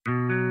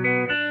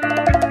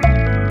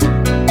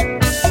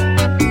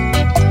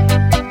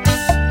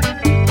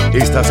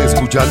Estás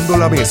escuchando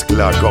la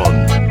mezcla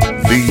con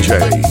DJ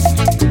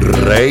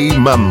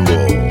RayMambo.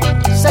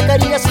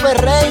 Zacarías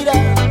Ferreira.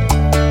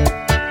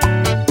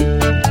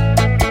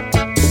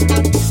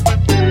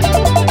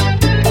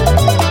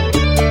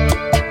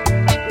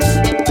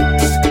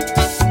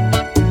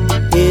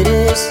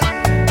 Eres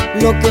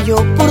lo que yo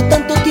por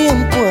tanto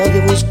tiempo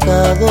había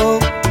buscado.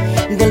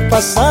 Del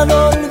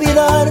pasado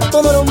olvidar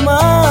todo lo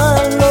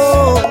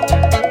malo.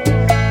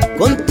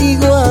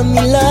 Contigo a mi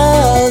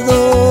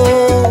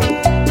lado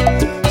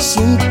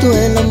siento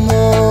el amor.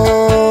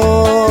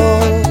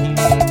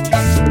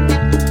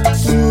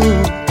 Tú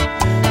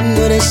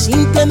no eres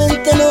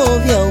simplemente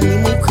novia o mi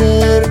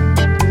mujer,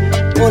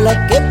 o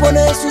la que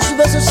pone sus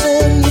besos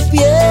en mi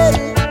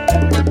piel.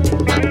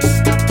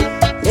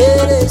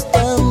 Eres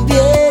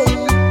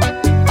también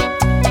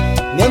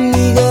mi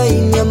amiga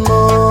y mi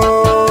amor.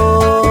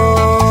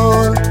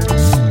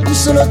 Y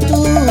solo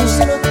tú, y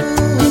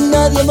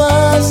nadie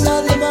más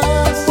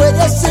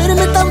puede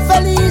hacerme tan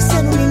feliz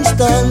en un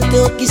instante,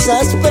 o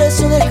quizás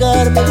preso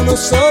dejarme uno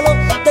solo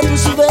de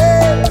tus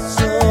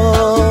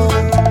besos.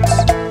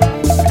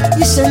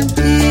 Y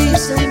sentí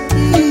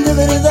de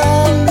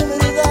verdad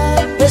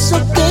eso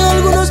que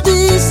algunos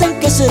dicen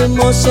que es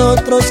hermoso,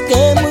 otros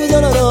que es muy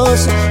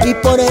doloroso, y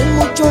por él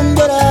mucho han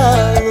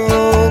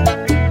llorado.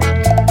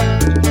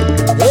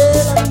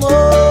 El amor.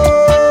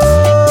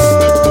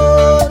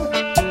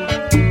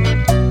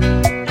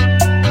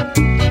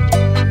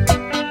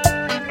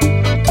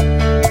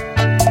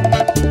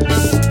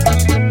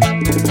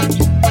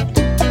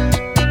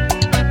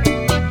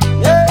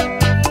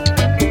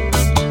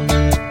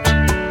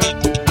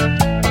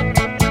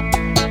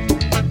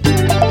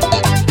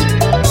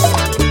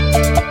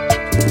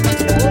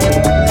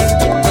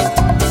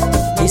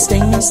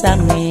 Dicen mis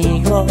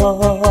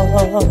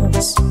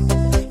amigos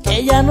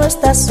que ya no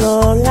estás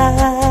sola,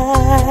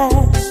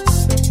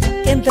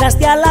 que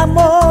entraste a la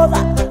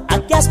moda, a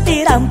que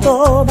aspiran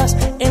todas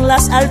en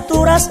las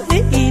alturas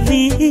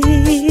vivir.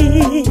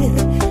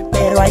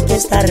 Pero hay que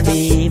estar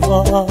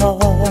vivo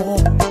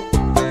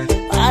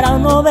para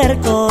no ver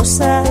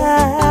cosas.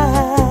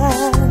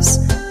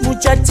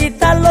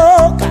 Muchachita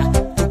loca,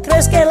 ¿tú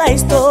crees que la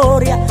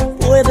historia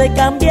puede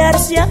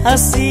cambiarse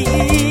así?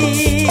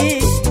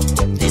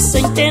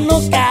 Dicen que no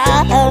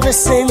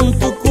cabes en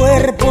tu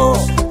cuerpo,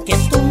 que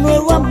tu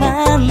nuevo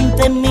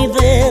amante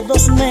mide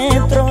 2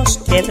 metros.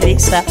 Qué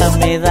risa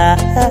me da,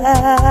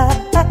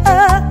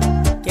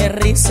 qué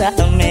risa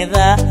me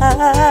da.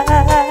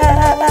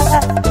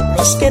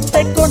 Los que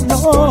te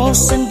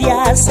conocen de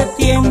hace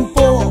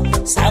tiempo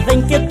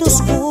saben que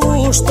tus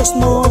gustos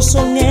no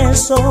son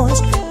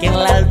esos, que en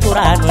la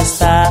altura no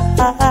está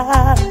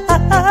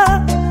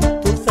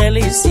tu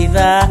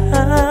felicidad.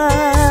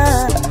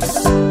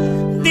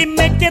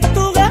 Dime que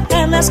tú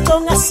ganas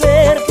con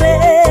hacer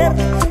ver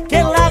que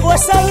el agua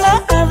es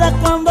salada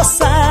cuando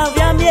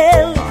sabe a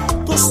miel.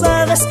 Tú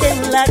sabes que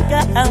en la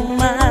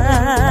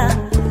cama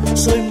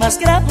soy más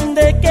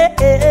grande que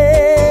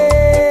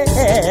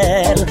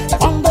él.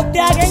 Cuando te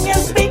haga en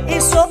el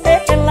piso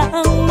el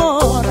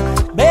amor,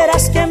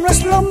 verás que no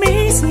es lo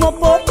mismo,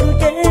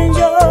 porque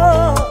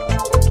yo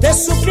te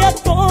supe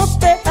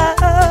acotear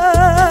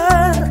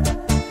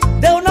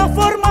de una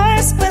forma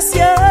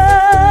especial.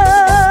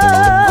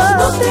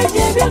 Te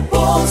lleve al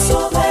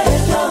pozo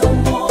del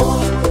amor,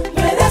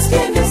 verás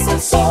quién es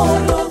el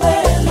solo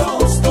de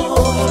los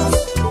dos.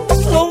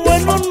 Lo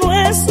bueno no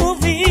es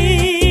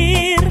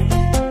subir,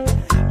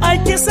 hay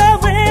que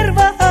saber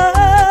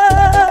bajar.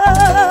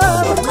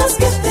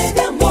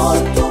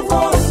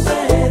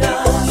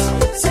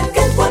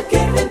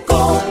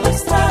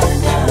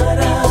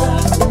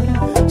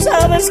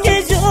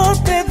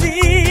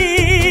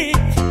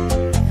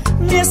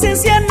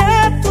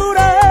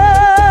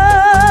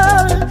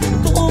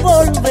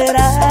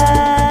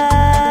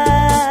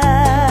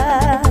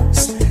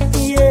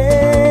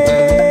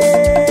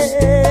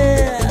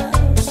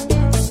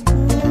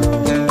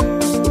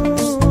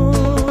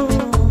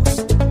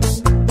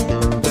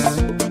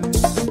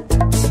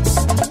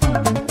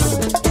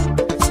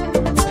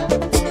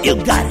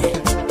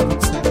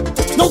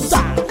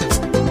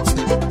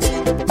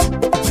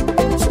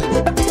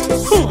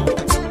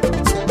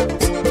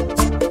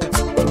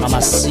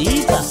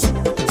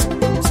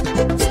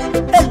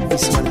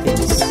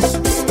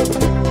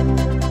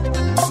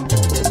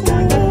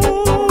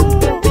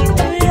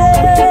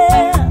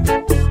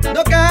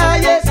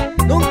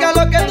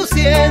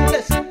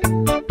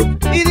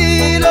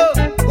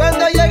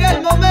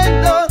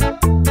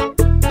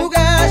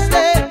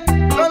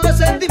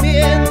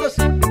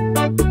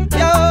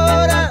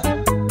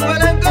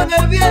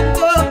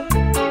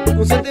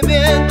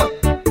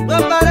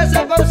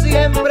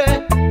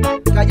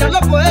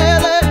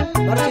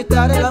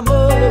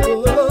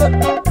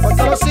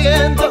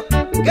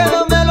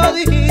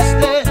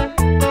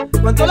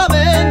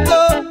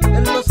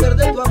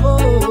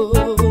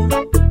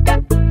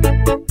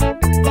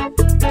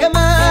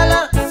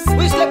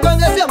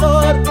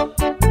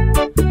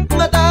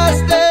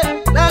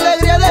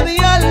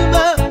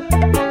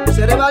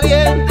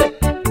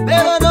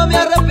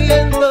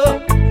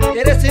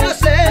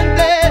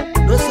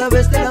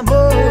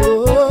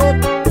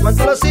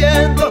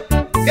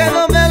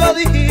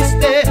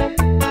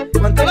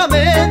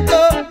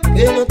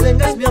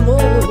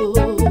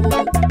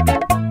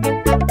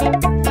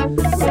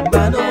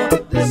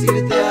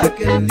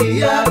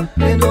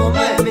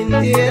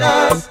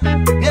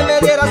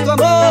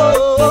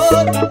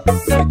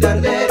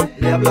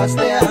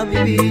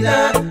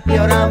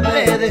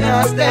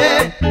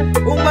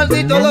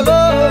 maldito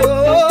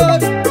dolor.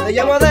 Te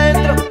llevo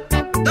adentro,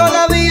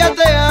 todavía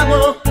te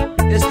amo.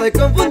 Estoy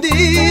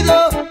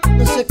confundido,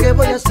 no sé qué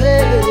voy a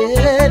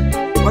hacer.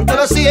 Cuánto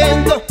lo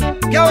siento,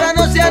 que ahora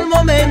no sea el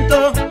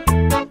momento.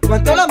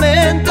 Cuánto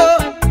lamento,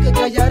 que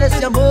callar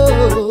ese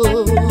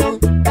amor.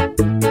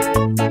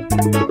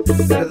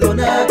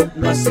 Perdona,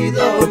 no ha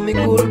sido mi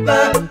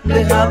culpa,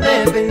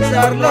 déjame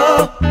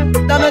pensarlo.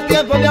 Dame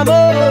tiempo, mi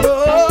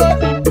amor.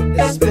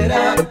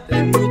 Espera,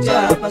 ten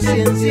mucha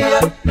paciencia,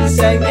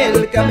 quizá en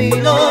el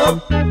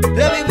camino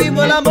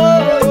revivimos el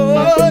amor.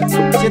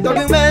 Siento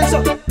algo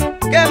inmenso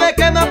que me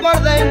quema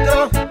por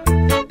dentro.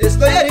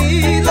 Estoy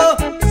herido,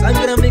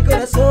 sangra mi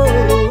corazón.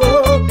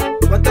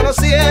 Cuánto lo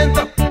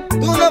siento,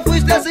 tú no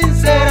fuiste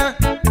sincera.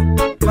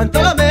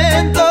 Cuánto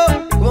lamento,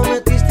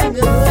 cometiste un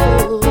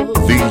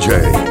error.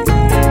 DJ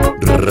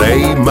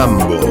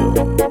RayMambo.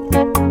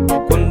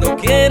 Cuando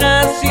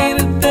quieras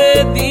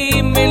irte,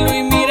 dímelo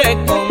y miré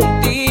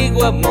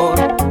contigo, amor.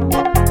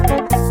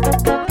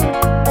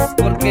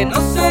 Porque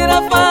no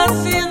será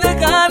fácil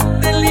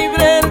dejarte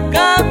libre el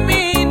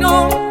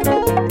camino.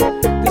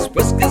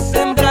 Después que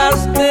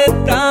sembraste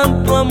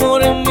tanto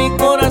amor en mi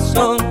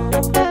corazón,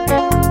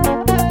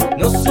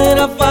 no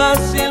será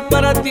fácil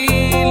para ti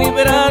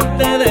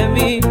liberarte de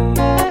mí.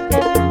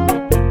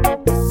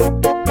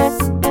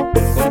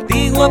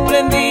 Contigo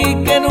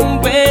aprendí que en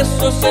un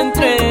beso se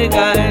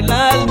entrega el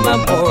alma,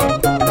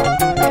 amor,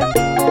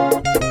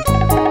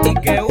 y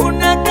que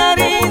una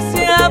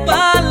caricia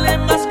vale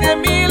más que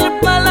 1000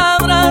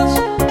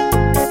 palabras.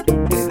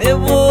 Te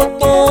debo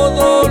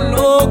todo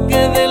lo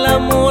que del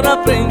amor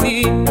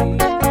aprendí.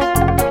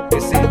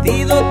 ¿Qué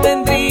sentido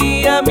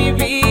tendría mi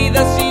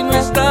vida si no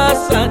estás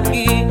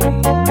aquí?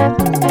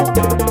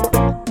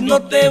 No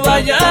te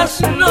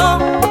vayas, no,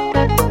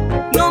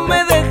 no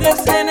me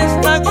dejes en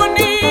esta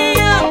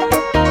agonía.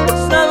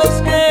 Sabes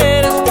que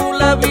eres tú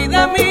la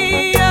vida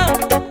mía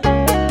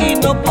y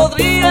no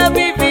podría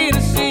vivir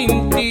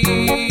sin ti.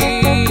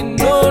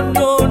 No,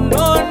 no,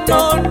 no,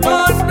 no,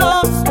 no,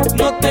 no,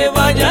 no te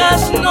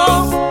vayas,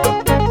 no,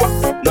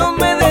 no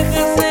me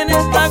dejes en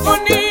esta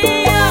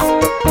agonía.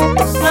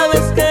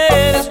 Sabes que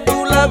eres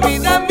tú la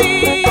vida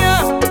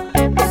mía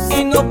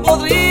y no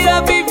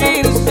podría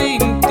vivir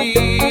sin ti.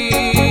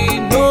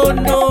 No,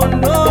 no,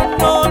 no,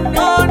 no,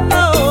 no,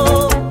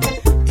 no.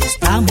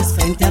 Estamos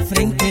frente a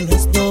frente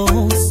los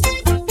dos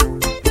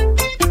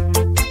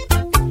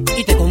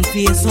y te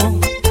confieso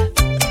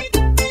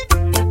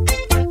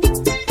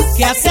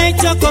que has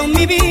hecho con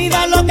mi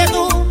vida lo que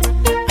tú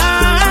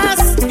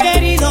has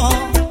querido.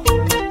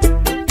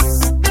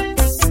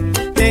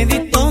 Te di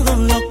todo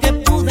lo que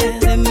pude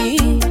de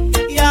mí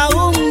y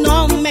aún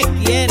no me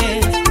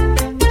quieres.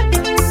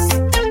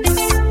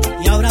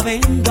 Y ahora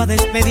vengo a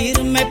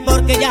despedirme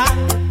porque ya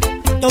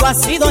todo ha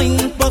sido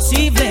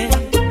imposible.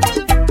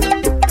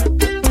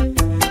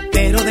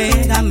 Pero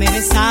déjame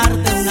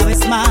besarte una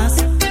vez más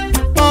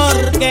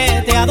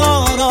porque te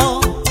adoro.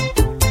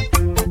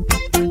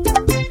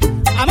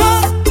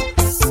 Amor,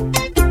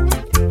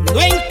 no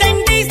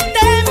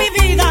entendiste mi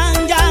vida,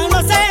 ya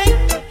lo sé.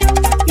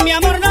 Mi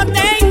amor no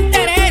te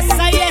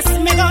interesa y es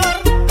mejor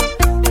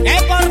que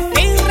por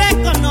fin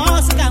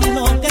reconozcan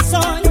lo que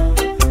soy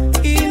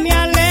y me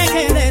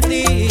aleje de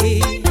ti.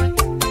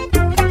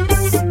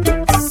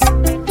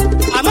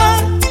 Amor,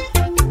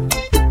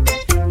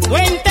 no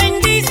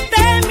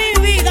entendiste mi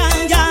vida,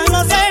 ya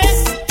lo sé.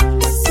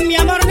 Mi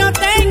amor no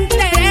te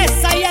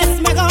interesa y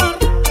es mejor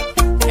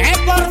que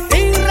por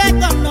fin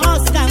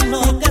reconozcan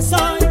lo que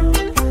soy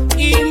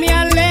y me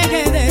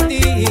aleje de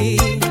ti.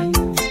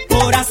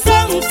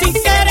 Corazón, sin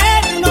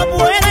querer no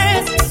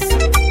puedes.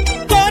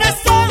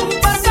 Corazón,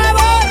 por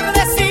favor,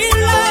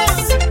 decirlo,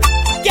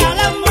 que al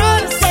amor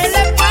se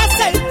le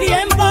pasa el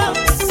tiempo.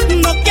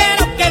 No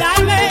quiero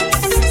quedarme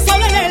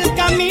solo en el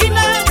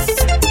camino.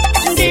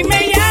 Dime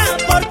ya,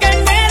 porque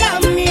me da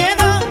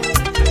miedo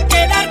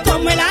quedar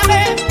como el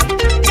ave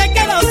que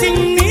quedó sin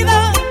nido.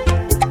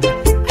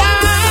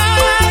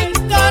 Ay,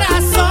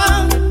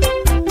 corazón,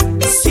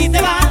 si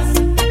te vas,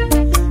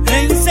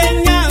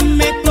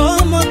 enséñame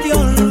cómo te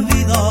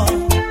olvido.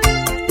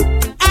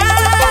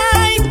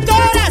 Ay,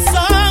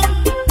 corazón,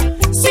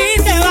 si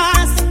te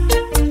vas,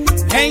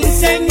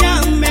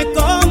 enséñame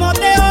cómo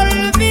te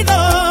olvido.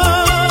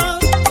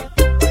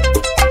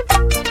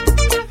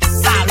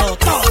 Dalo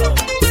todo,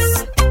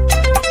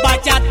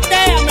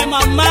 bachateame,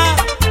 mamá.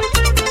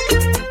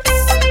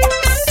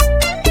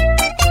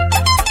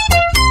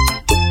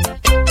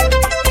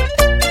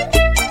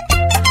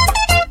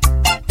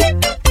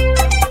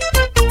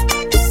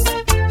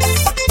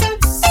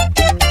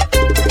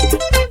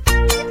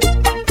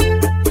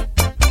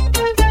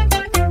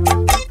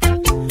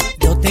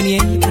 Yo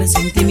tenía el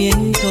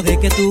presentimiento de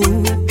que tú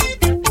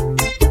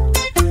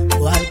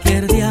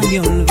cualquier día me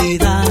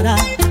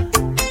olvidarás,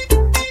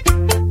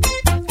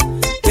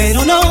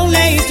 pero no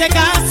le hice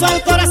caso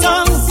al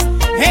corazón.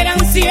 Eran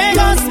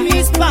ciegos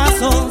mis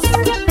pasos,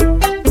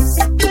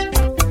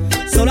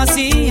 solo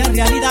hacía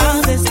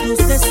realidades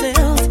tus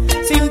deseos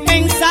sin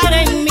pensar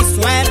en mi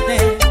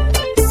suerte.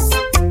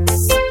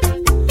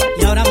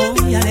 Y ahora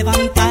voy a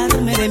levantar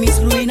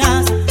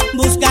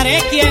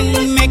hallaré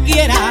quien me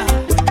quiera.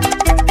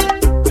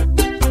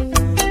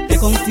 Te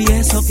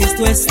confieso que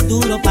esto es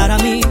duro para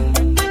mí.